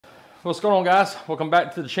What's going on, guys? Welcome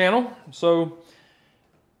back to the channel. So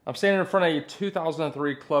I'm standing in front of a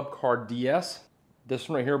 2003 Club Car DS. This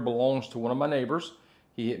one right here belongs to one of my neighbors.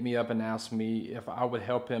 He hit me up and asked me if I would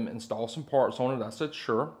help him install some parts on it. I said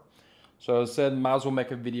sure. So I said might as well make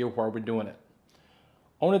a video while we're doing it.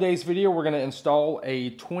 On today's video, we're going to install a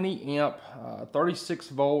 20 amp 36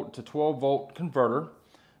 volt to 12 volt converter.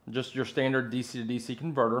 Just your standard DC to DC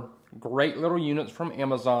converter. Great little units from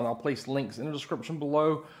Amazon. I'll place links in the description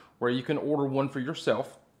below where you can order one for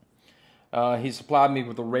yourself. He supplied me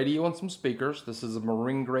with a radio and some speakers. This is a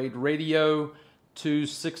marine grade radio, two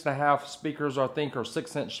 6.5 speakers, I think, or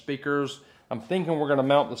 6-inch speakers. I'm thinking we're going to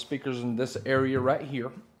mount the speakers in this area right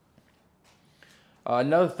here.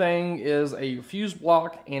 Another thing is a fuse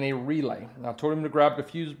block and a relay. And I told him to grab the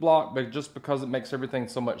fuse block, but just because it makes everything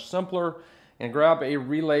so much simpler, and grab a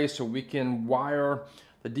relay so we can wire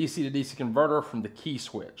the DC to DC converter from the key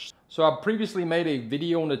switch. So I previously made a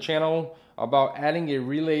video on the channel about adding a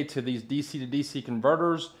relay to these DC to DC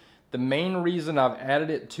converters. The main reason I've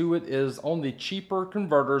added it to it is on the cheaper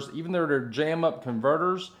converters, even though they're jam up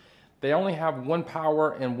converters, they only have one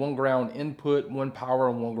power and one ground input, one power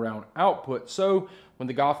and one ground output. So when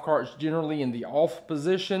the golf cart's generally in the off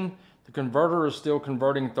position, the converter is still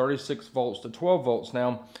converting 36 volts to 12 volts.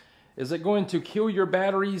 Now, is it going to kill your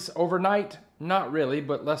batteries overnight? Not really,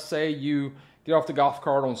 but let's say you get off the golf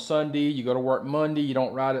cart on Sunday, you go to work Monday, you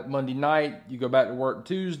don't ride it Monday night, you go back to work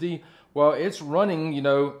Tuesday. Well, it's running, you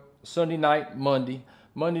know, Sunday night, Monday,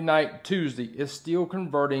 Monday night, Tuesday. It's still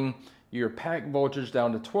converting your pack voltage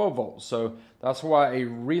down to 12 volts. So that's why a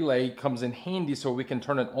relay comes in handy so we can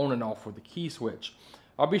turn it on and off with the key switch.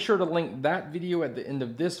 I'll be sure to link that video at the end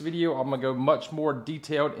of this video. I'm gonna go much more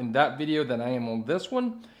detailed in that video than I am on this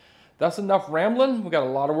one. That's enough rambling. We got a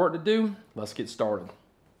lot of work to do. Let's get started.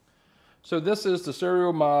 So this is the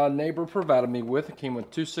stereo my neighbor provided me with. It came with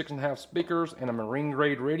two 6.5 speakers and a marine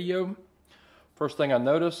grade radio. First thing I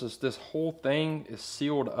noticed is this whole thing is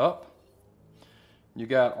sealed up. You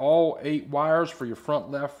got all 8 wires for your front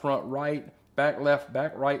left, front right, back left,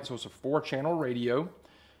 back right. So it's a 4-channel radio.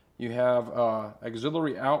 You have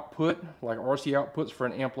auxiliary output, like RC outputs for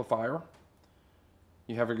an amplifier.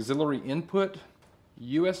 You have auxiliary input,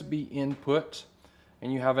 USB input,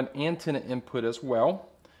 and you have an antenna input as well.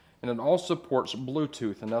 And it also supports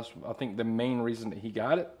Bluetooth, and that's, I think, the main reason that he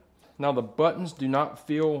got it. Now the buttons do not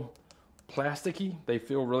feel plasticky. They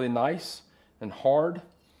feel really nice and hard.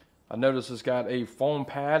 I notice it's got a foam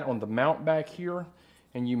pad on the mount back here,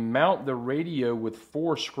 and you mount the radio with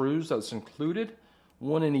 4 screws that's included,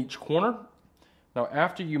 1 in each corner. Now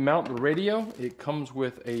after you mount the radio, it comes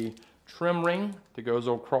with a trim ring that goes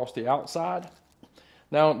across the outside.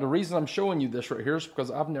 Now, the reason I'm showing you this right here is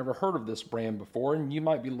because I've never heard of this brand before, and you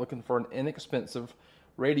might be looking for an inexpensive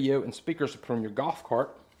radio and speakers to put on your golf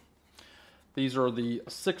cart. These are the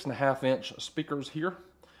 6.5-inch speakers here.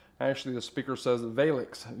 Actually, the speaker says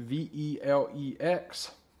Velex,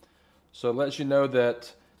 V-E-L-E-X. So it lets you know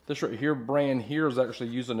that this right here brand here is actually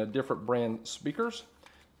using a different brand speakers.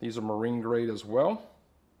 These are marine grade as well.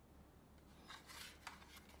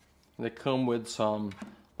 They come with some,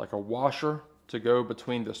 like a washer to go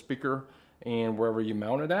between the speaker and wherever you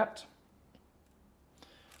mount it at.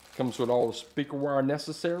 Comes with all the speaker wire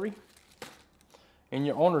necessary and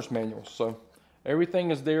your owner's manual. So everything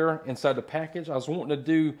is there inside the package. I was wanting to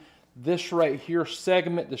do this right here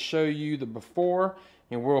segment to show you the before,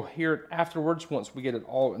 and we'll hear it afterwards once we get it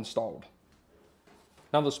all installed.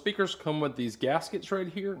 Now the speakers come with these gaskets right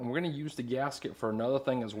here, and we're going to use the gasket for another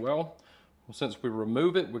thing as well. Since we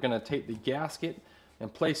remove it, we're going to take the gasket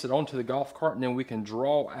and place it onto the golf cart, and then we can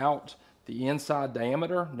draw out the inside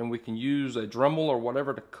diameter, and then we can use a Dremel or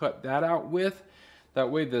whatever to cut that out with. That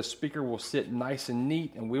way the speaker will sit nice and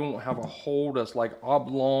neat, and we won't have a hole that's like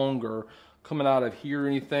oblong or coming out of here or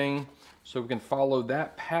anything. So we can follow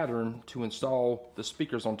that pattern to install the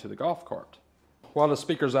speakers onto the golf cart. While the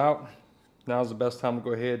speaker's out, now is the best time to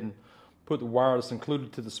go ahead and put the wire that's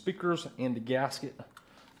included to the speakers and the gasket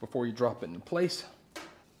before you drop it into place.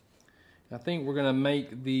 I think we're going to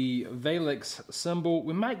make the Velex symbol.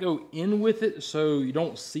 We might go in with it so you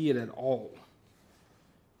don't see it at all.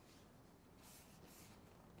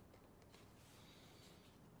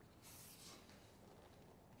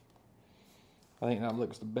 I think that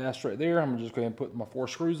looks the best right there. I'm going to just go ahead and put my 4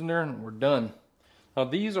 screws in there and we're done. Now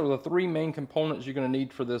these are the 3 main components you're going to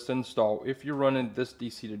need for this install if you're running this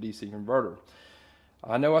DC to DC converter.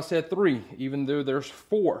 I know I said 3, even though there's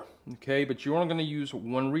 4, okay? But you're only going to use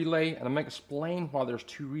 1 relay, and I'm going to explain why there's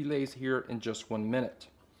 2 relays here in just 1 minute.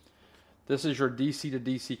 This is your DC to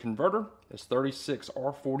DC converter. It's 36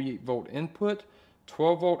 or 48 volt input,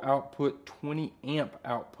 12 volt output, 20 amp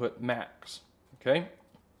output max. Okay.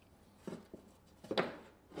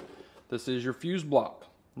 This is your fuse block.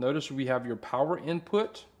 Notice we have your power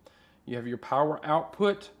input, you have your power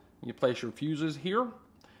output, you place your fuses here.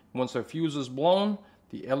 Once the fuse is blown,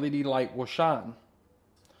 the LED light will shine.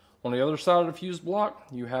 On the other side of the fuse block,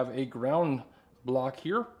 you have a ground block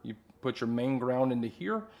here. You put your main ground into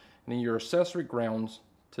here, and then your accessory grounds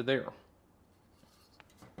to there.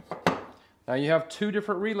 Now you have two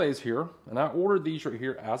different relays here, and I ordered these right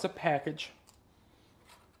here as a package,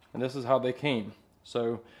 and this is how they came.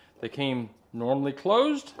 So they came normally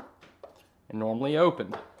closed and normally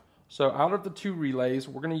opened. So out of the two relays,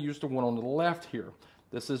 we're going to use the one on the left here.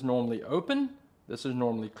 This is normally open, this is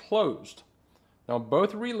normally closed. Now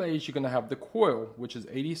both relays you're going to have the coil, which is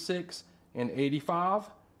 86 and 85,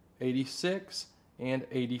 86 and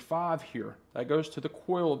 85 here. That goes to the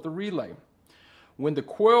coil of the relay. When the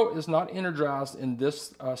coil is not energized in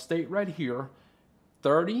this state right here,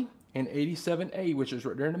 30 and 87A, which is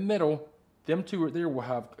right there in the middle, them two right there will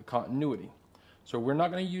have a continuity. So we're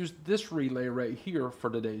not going to use this relay right here for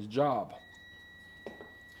today's job.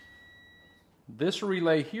 This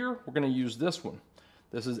relay here, we're going to use this one.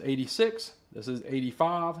 This is 86, this is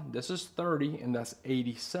 85, this is 30, and that's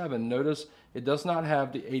 87. Notice it does not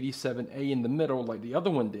have the 87A in the middle like the other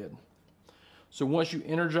one did. So once you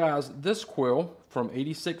energize this coil from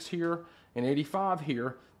 86 here and 85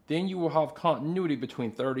 here, then you will have continuity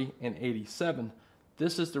between 30 and 87.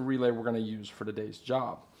 This is the relay we're going to use for today's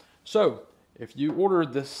job. So if you order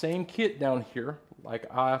this same kit down here,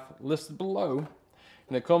 like I've listed below,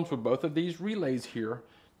 and it comes with both of these relays here,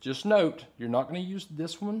 just note, you're not going to use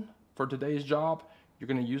this one for today's job. You're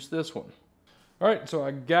going to use this one. All right, so I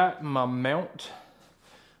got my mount.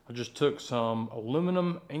 I just took some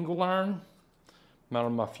aluminum angle iron,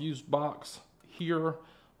 mounted my fuse box here.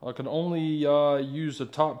 I can only use the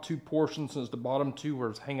top two portions since the bottom two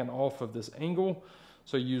were hanging off of this angle.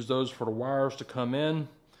 So I use those for the wires to come in.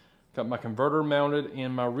 Got my converter mounted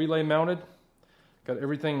and my relay mounted. Got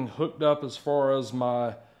everything hooked up as far as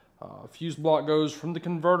my fuse block goes from the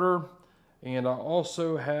converter. And I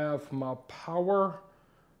also have my power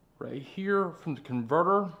right here from the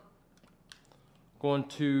converter going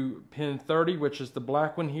to pin 30, which is the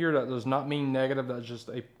black one here. That does not mean negative, that's just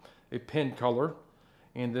a pin color.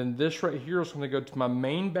 And then this right here is going to go to my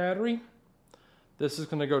main battery. This is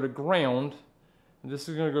going to go to ground. And this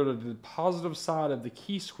is going to go to the positive side of the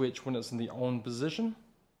key switch when it's in the on position.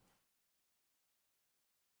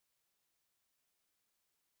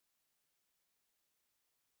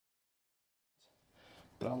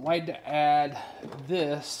 But I like to add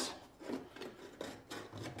this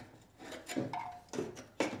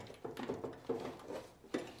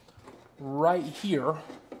right here,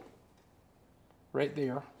 right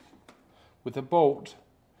there, with a bolt.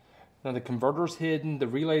 Now the converter's hidden, the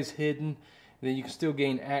relay's hidden, and then you can still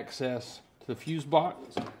gain access to the fuse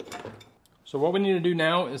box. So what we need to do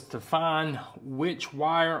now is to find which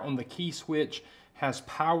wire on the key switch has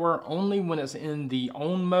power only when it's in the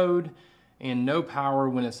on mode and no power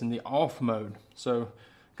when it's in the off mode. So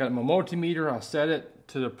got my multimeter, I set it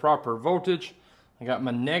to the proper voltage. I got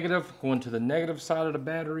my negative going to the negative side of the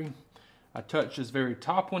battery. I touch this very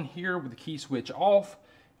top one here with the key switch off,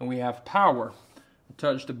 and we have power. I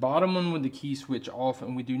touch the bottom one with the key switch off,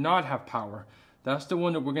 and we do not have power. That's the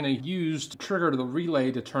one that we're going to use to trigger the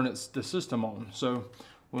relay to turn the system on. So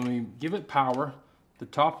when we give it power, the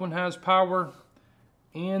top one has power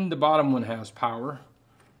and the bottom one has power.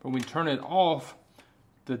 But when we turn it off,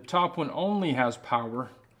 the top one only has power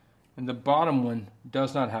and the bottom one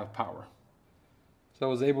does not have power. So I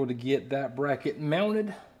was able to get that bracket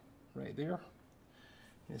mounted right there.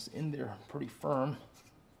 It's in there pretty firm.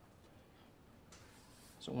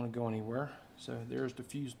 Doesn't want to go anywhere. So there's the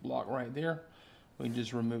fuse block right there. We can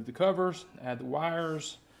just remove the covers, add the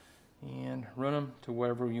wires, and run them to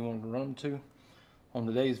wherever you want to run them to. On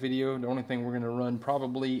today's video, the only thing we're going to run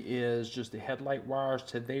probably is just the headlight wires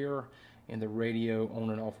to there and the radio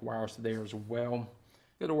on and off wires to there as well.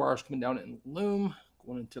 Got the wires coming down in the loom,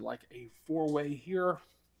 going into like a four-way here.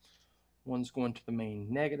 One's going to the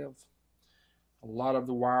main negative. A lot of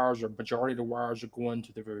the wires, or majority of the wires, are going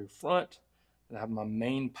to the very front. And I have my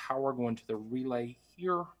main power going to the relay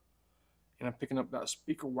here. And I'm picking up that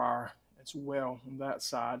speaker wire as well on that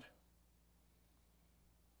side.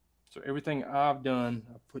 So everything I've done,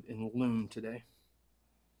 I put in loom today.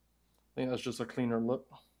 I think that's just a cleaner look.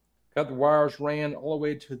 Got the wires ran all the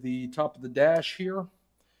way to the top of the dash here.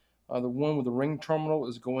 The one with the ring terminal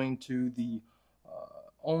is going to the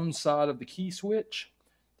on side of the key switch.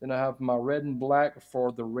 Then I have my red and black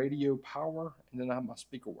for the radio power, and then I have my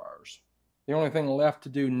speaker wires. The only thing left to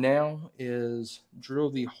do now is drill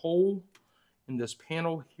the hole in this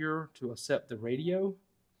panel here to accept the radio.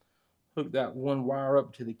 Hook that one wire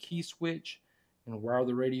up to the key switch and wire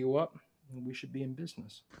the radio up, and we should be in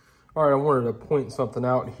business. All right, I wanted to point something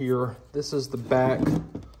out here. This is the back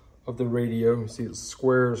of the radio. You see it's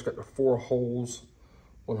square, it's got the 4 holes,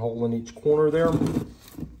 1 hole in each corner there.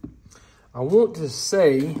 I want to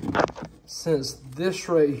say, since this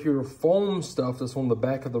right here foam stuff that's on the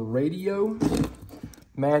back of the radio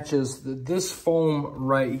matches this foam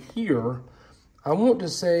right here, I want to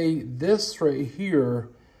say this right here,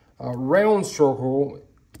 round circle,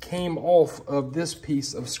 came off of this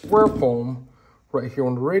piece of square foam right here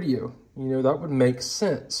on the radio. You know, that would make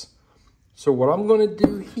sense. So what I'm going to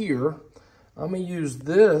do here, I'm going to use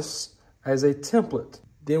this as a template.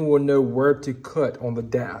 Then we'll know where to cut on the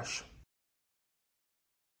dash.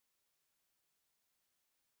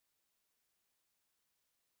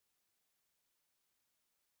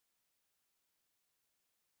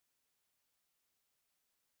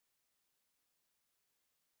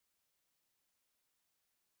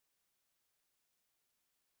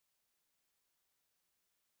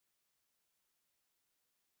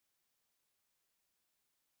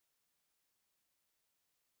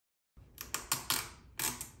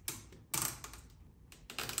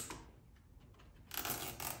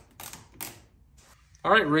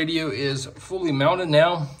 All right, radio is fully mounted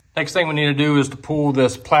now. Next thing we need to do is to pull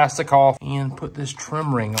this plastic off and put this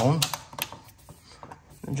trim ring on.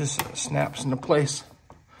 It just snaps into place.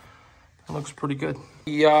 It looks pretty good.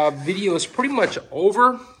 The video is pretty much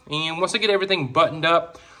over. And once I get everything buttoned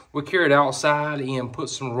up, we'll carry it outside and put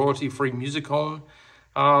some royalty-free music on.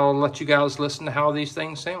 I'll let you guys listen to how these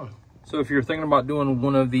things sound. So if you're thinking about doing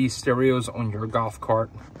one of these stereos on your golf cart,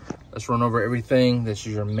 let's run over everything. This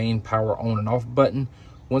is your main power on and off button.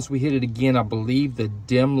 Once we hit it again, I believe the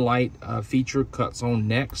dim light feature cuts on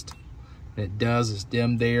next. And it does, it's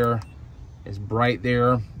dim there, it's bright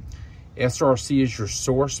there. SRC is your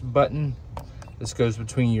source button. This goes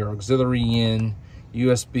between your auxiliary in,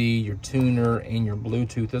 USB, your tuner, and your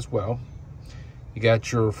Bluetooth as well. You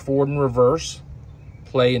got your forward and reverse,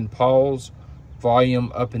 play and pause, volume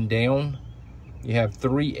up and down. You have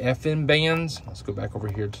 3 FM bands. Let's go back over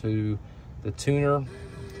here to the tuner.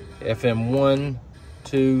 FM 1,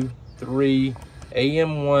 2, 3,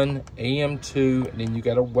 AM 1, AM 2, and then you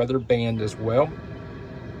got a weather band as well.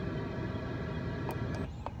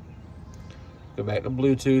 Go back to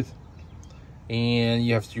Bluetooth. And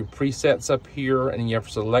you have your presets up here, and you have a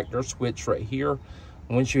selector switch right here.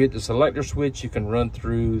 Once you hit the selector switch, you can run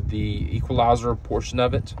through the equalizer portion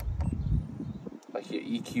of it.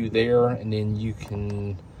 EQ there, and then you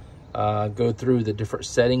can go through the different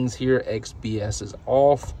settings here. XBS is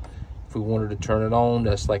off. If we wanted to turn it on,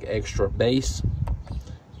 that's like extra bass.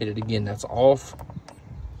 Hit it again, that's off.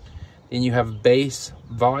 Then you have bass,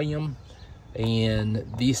 volume, and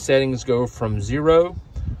these settings go from 0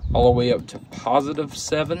 all the way up to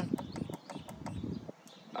 +7.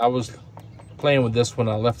 I was playing with this one,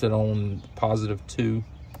 I left it on +2.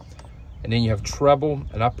 And then you have treble,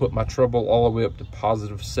 and I put my treble all the way up to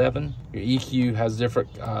 +7. Your EQ has different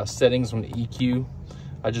settings on the EQ.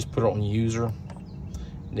 I just put it on user.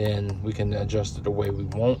 Then we can adjust it the way we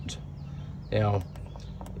want. Now,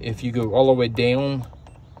 if you go all the way down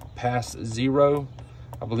past 0,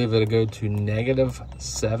 I believe it'll go to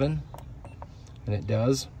 -7, and it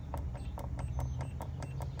does.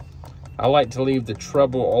 I like to leave the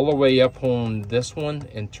treble all the way up on this one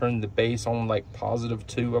and turn the bass on like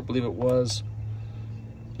 +2, I believe it was.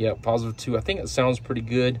 Yeah, +2. I think it sounds pretty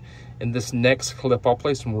good. In this next clip, I'll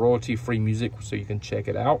play some royalty-free music so you can check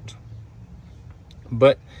it out.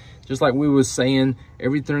 But just like we was saying,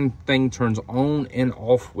 everything turns on and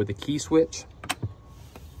off with a key switch.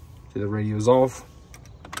 So the radio's off.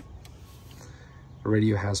 The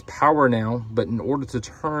radio has power now, but in order to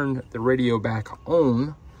turn the radio back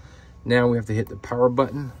on, now we have to hit the power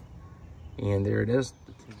button, and there it is.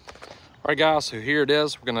 All right, guys, so here it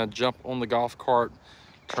is. We're gonna jump on the golf cart,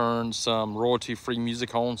 turn some royalty-free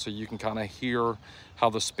music on so you can kind of hear how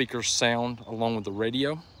the speakers sound along with the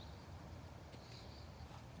radio.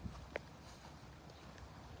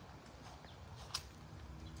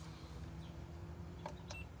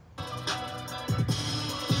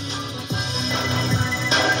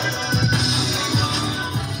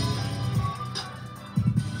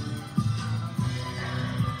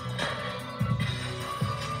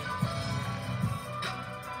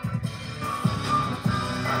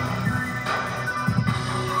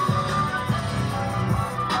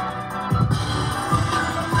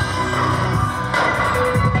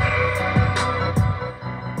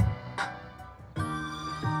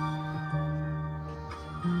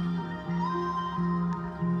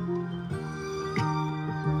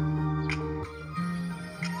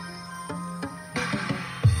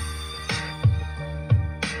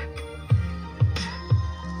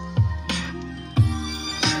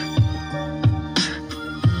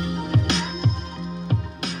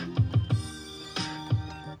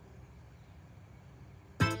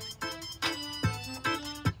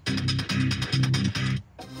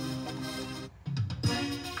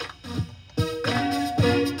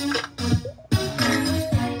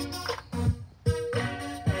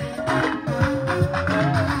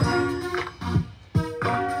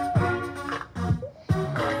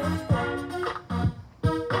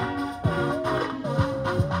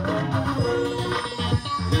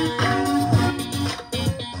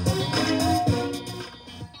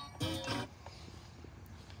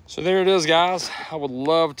 So there it is, guys. I would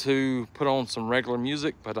love to put on some regular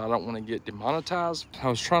music, but I don't want to get demonetized. I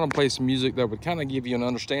was trying to play some music that would kind of give you an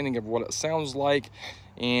understanding of what it sounds like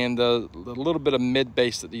and the little bit of mid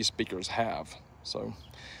bass that these speakers have. So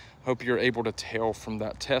hope you're able to tell from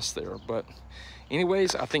that test there. But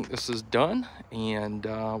anyways, I think this is done, and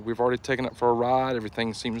we've already taken it for a ride.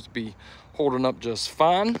 Everything seems to be holding up just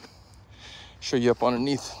fine. Show you up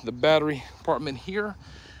underneath the battery compartment here.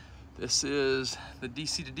 This is the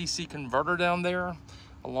DC to DC converter down there,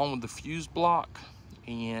 along with the fuse block.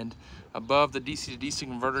 And above the DC to DC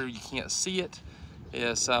converter, you can't see it.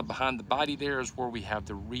 It's behind the body there is where we have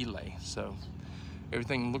the relay. So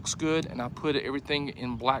everything looks good, and I put everything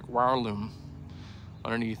in black wire loom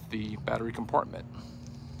underneath the battery compartment.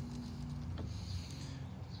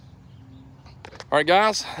 All right,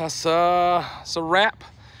 guys, that's a wrap.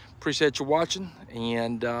 Appreciate you watching,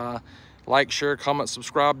 and like, share, comment,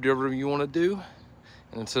 subscribe, do whatever you want to do.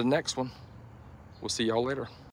 And until the next one, we'll see y'all later.